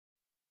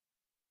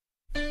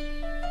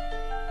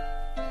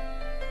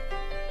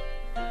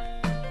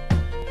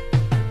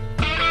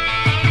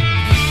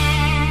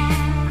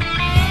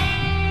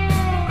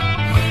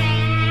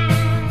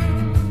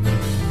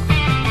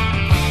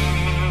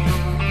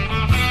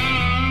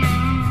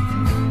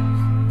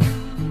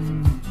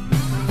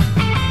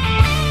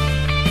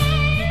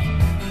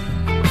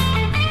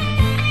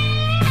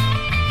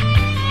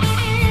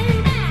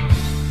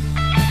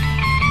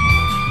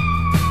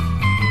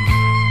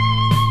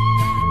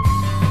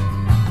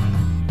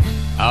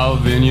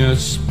Alvinia,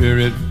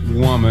 spirit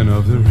woman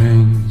of the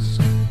rings,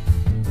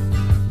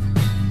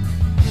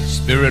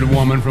 spirit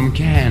woman from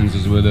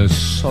Kansas with a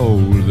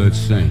soul that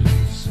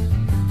sings.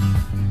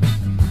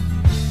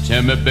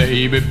 Tell me,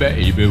 baby,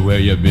 baby, where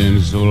you been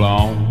so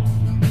long?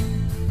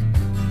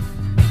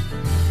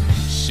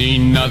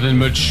 Seen nothing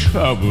but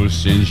trouble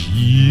since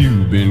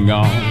you've been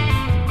gone.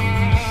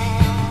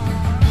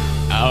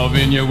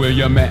 Alvinia, with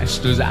your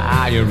master's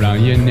eye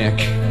around your neck.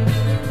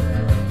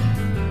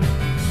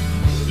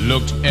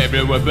 Looked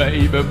everywhere,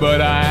 baby, but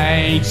I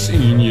ain't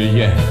seen you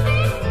yet.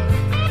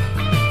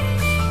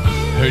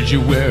 Heard you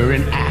were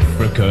in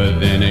Africa,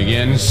 then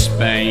again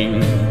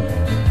Spain.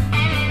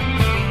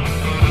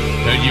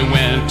 Heard you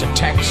went to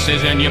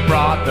Texas and you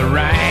brought the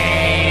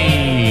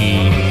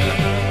rain.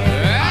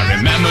 I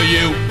remember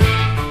you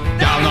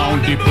down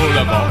on the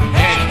boulevard,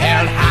 head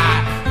held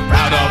high,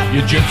 proud of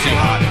your gypsy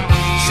heart.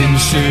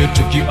 Sincere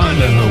took you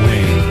under her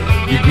wing.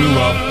 You grew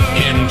up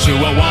into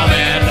a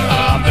woman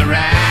of the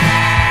rain.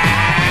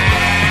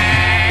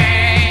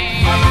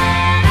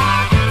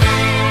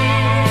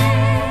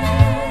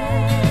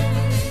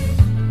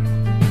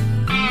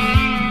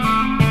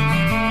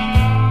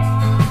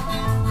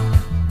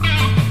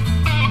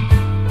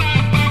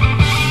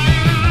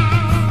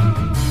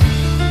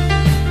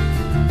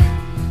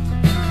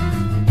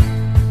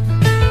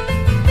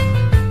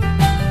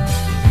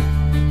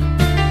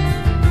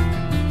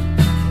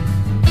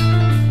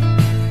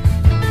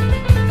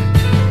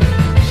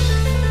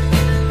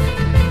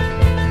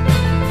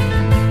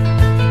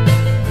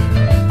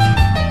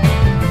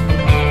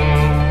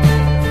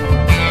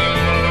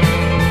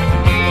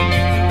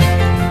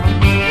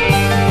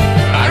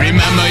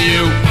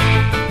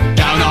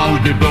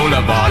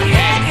 Boulevard,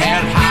 head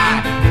held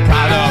high,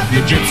 proud of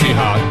your gypsy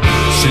heart.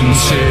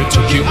 Sincere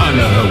took you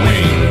under her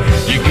wing.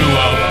 You grew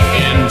up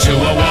into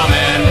a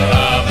woman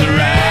of the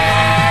rain.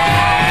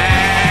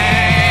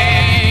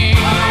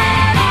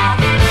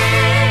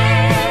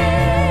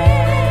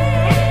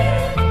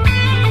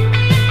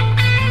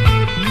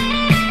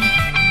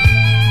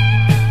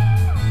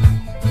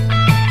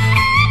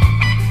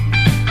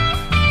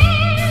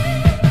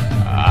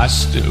 I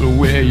still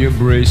wear your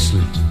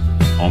bracelet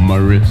on my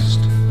wrist.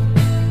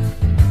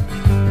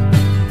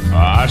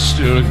 I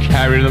still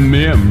carry the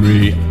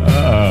memory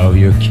of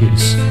your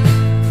kiss.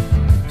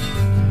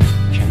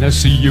 Can I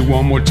see you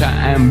one more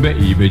time,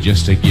 baby,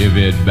 just to give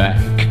it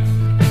back?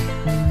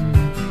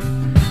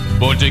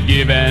 For to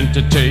give and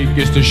to take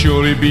is to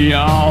surely be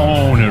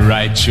on the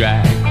right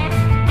track.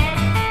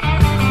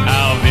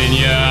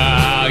 Alvinia,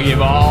 I'll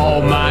give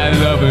all my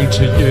loving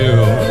to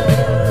you.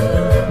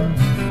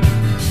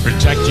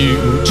 Protect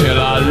you till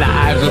our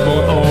lives are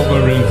both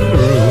over and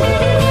through.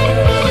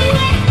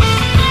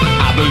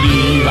 I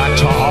believe I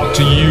talked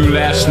to you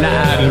last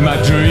night in my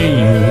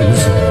dreams.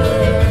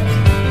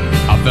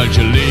 I felt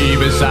you lay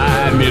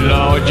beside me,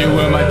 Lord, you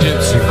were my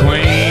gypsy queen.